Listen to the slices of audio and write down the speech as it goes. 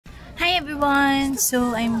Hi everyone!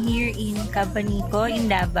 So, I'm here in Cabanico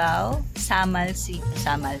in Davao, Samal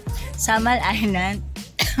Island.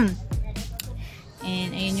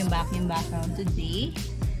 And ayun yung background today.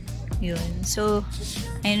 Yun. So,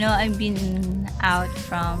 I know I've been out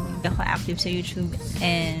from, ako active sa YouTube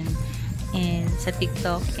and sa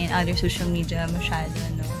TikTok and other social media masyado,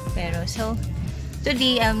 no? Pero, so,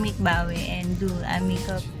 today I'll make bawi and do a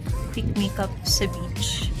quick makeup sa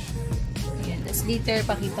beach. Ayan. Tapos later,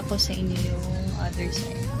 pakita ko sa inyo yung other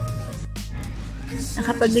side.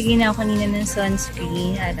 Nakapaglagay na ako kanina ng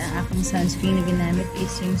sunscreen at ang aking sunscreen na ginamit is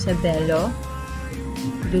yung sa Belo,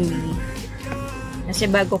 Dewy. Kasi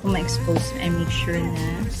bago ko ma-expose, I make sure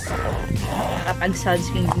na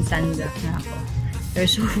nakapag-sunscreen din sunblock na ako. Pero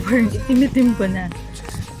super, itim-itim ko na.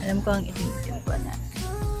 Alam ko ang itim-itim ko na.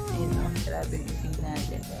 Ayun o, grabe yung itim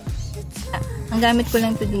natin. Ang gamit ko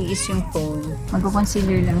lang today is yung phone.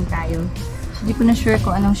 Magko-concealer lang tayo. So, di ko na sure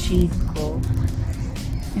kung anong shade ko.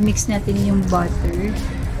 I-mix natin yung butter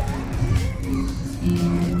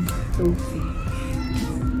and toffee.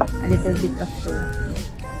 A little bit of toffee.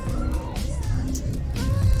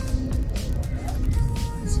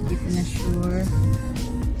 So, di ko na sure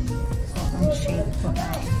kung anong shade ko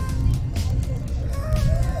ay.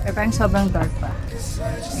 Pero parang sobrang dark pa.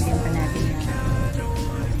 Lagyan pa natin yung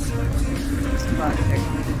butter.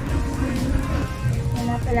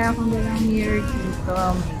 Wala pala akong dalang mirror dito.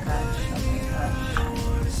 Oh my gosh.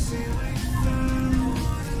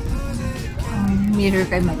 Mirror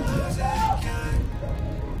kay maliit.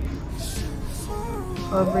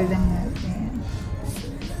 Cover lang natin.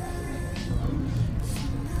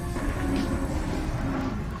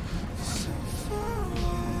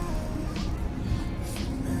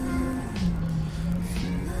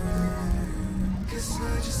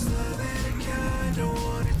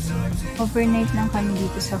 Overnight lang kami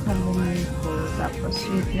dito sa Cabanico. Tapos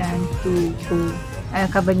we plan to go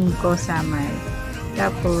Cabanico, Samar.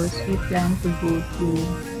 Tapos we plan to go to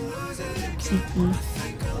city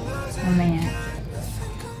mamaya.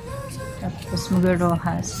 Tapos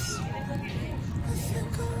mag-Rojas.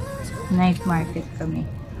 Night market kami.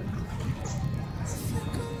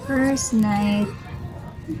 First night.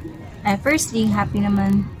 First day, happy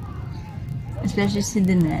naman. Especially si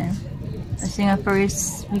Dinel. Kasi nga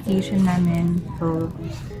first vacation namin. So,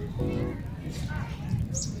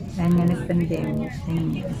 dahil nga nag-pandemic.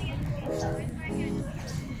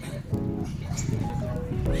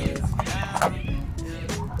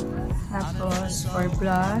 Tapos, for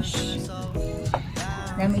blush,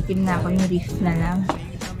 gamitin na ako yung Reef na lang.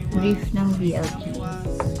 Reef ng BLT.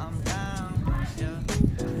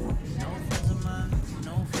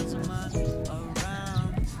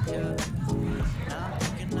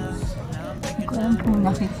 Hindi ko alam kung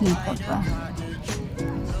nakikita pa.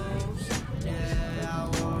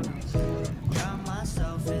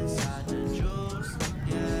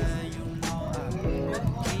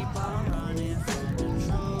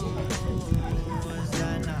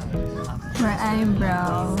 For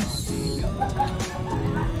eyebrows,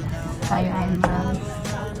 tayo eyebrows,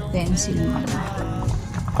 pencil mo.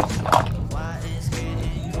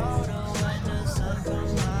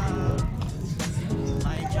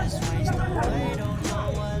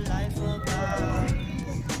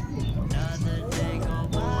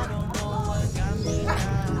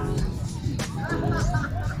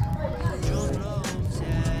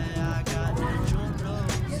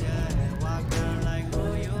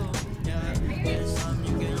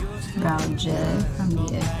 Brow gel from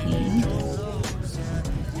Dewy.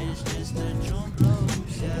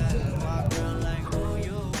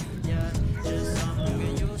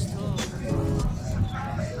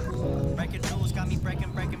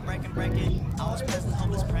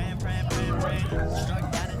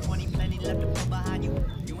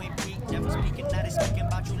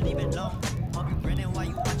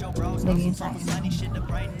 Lagyan tayo ng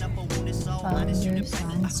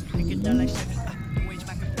sunscreen.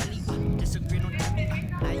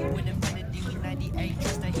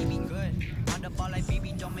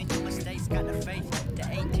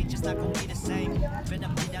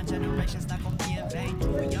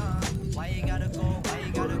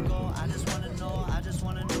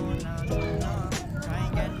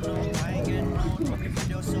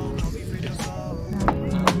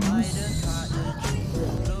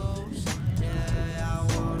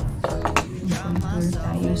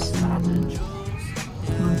 Tayo sa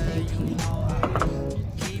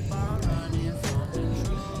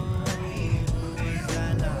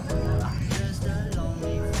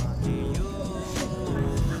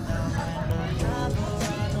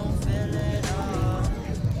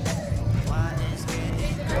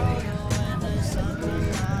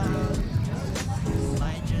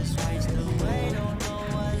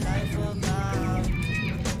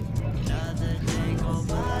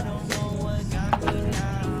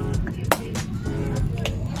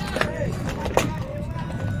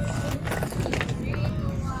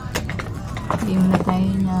Bili na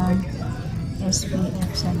tayo ng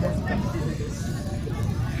SPF sa natin.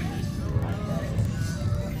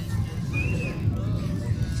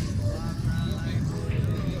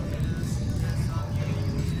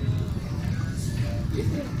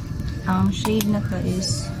 Ang shade na to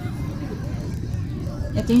is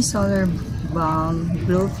ito yung Solar Balm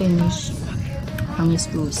Glow Finish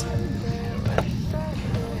Promiscuous.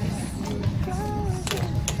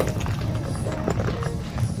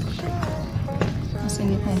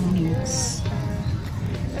 Sige tayo ng mix.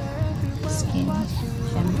 Skin.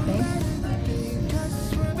 Siyempre.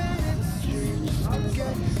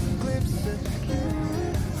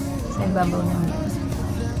 Sa ibabaw ng mix.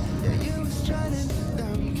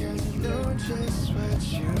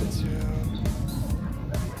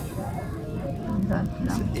 Dot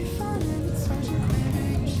lang.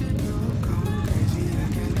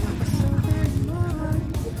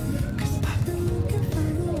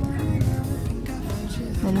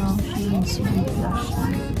 Dalawang shades yung blush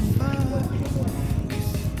natin.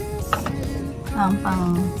 Ang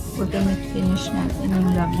pang ultimate finish natin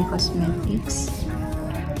yung Lovely Causemetics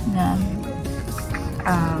na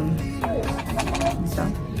ito.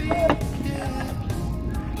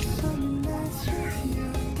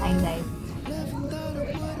 Highlight.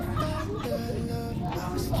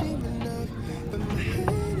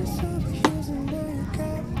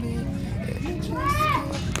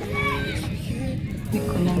 Hindi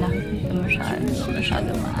ko na nakikita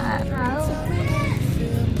masyado maaraw.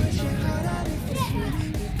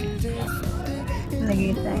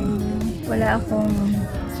 Lagay tayo. Wala akong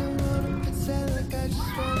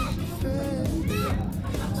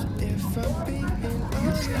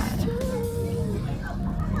mascara.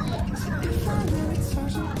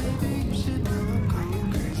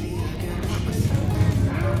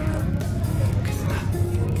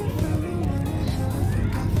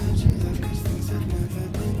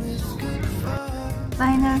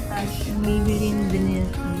 Final touch, Maybelline Vanilla.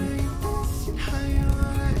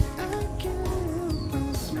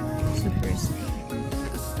 Super stay.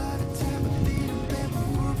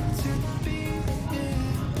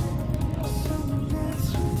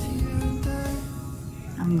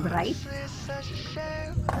 Ang bright.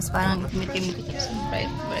 Tapos parang itimit-timit sa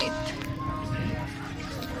bright.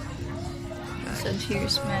 So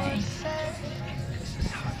here's my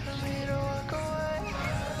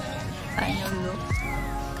final look.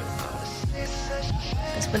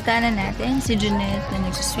 Tapos puntahan na natin si Jeanette na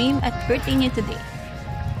nagsuswim at birthday niya today.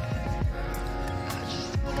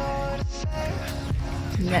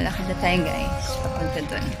 Lalakad na tayo guys, papunta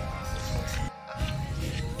dun.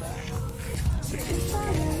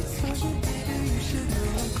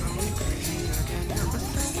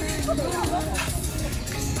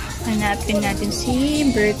 Hanapin natin si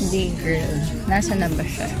birthday girl. Nasa na ba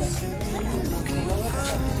siya?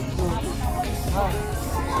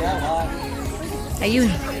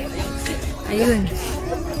 Ayun.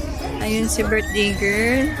 Ayun si birthday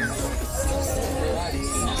girl.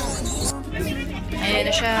 Ayan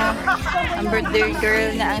na siya. Ang birthday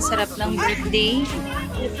girl na ang sarap ng birthday.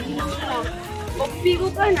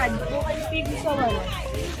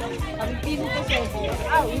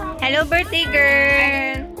 Hello birthday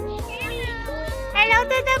girl! Hello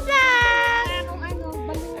to the vlog!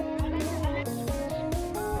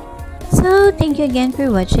 So, thank you again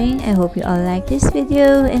for watching. I hope you all like this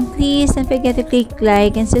video. And please don't forget to click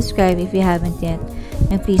like and subscribe if you haven't yet.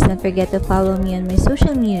 And please don't forget to follow me on my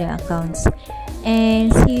social media accounts.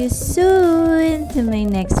 And see you soon to my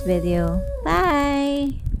next video. Bye!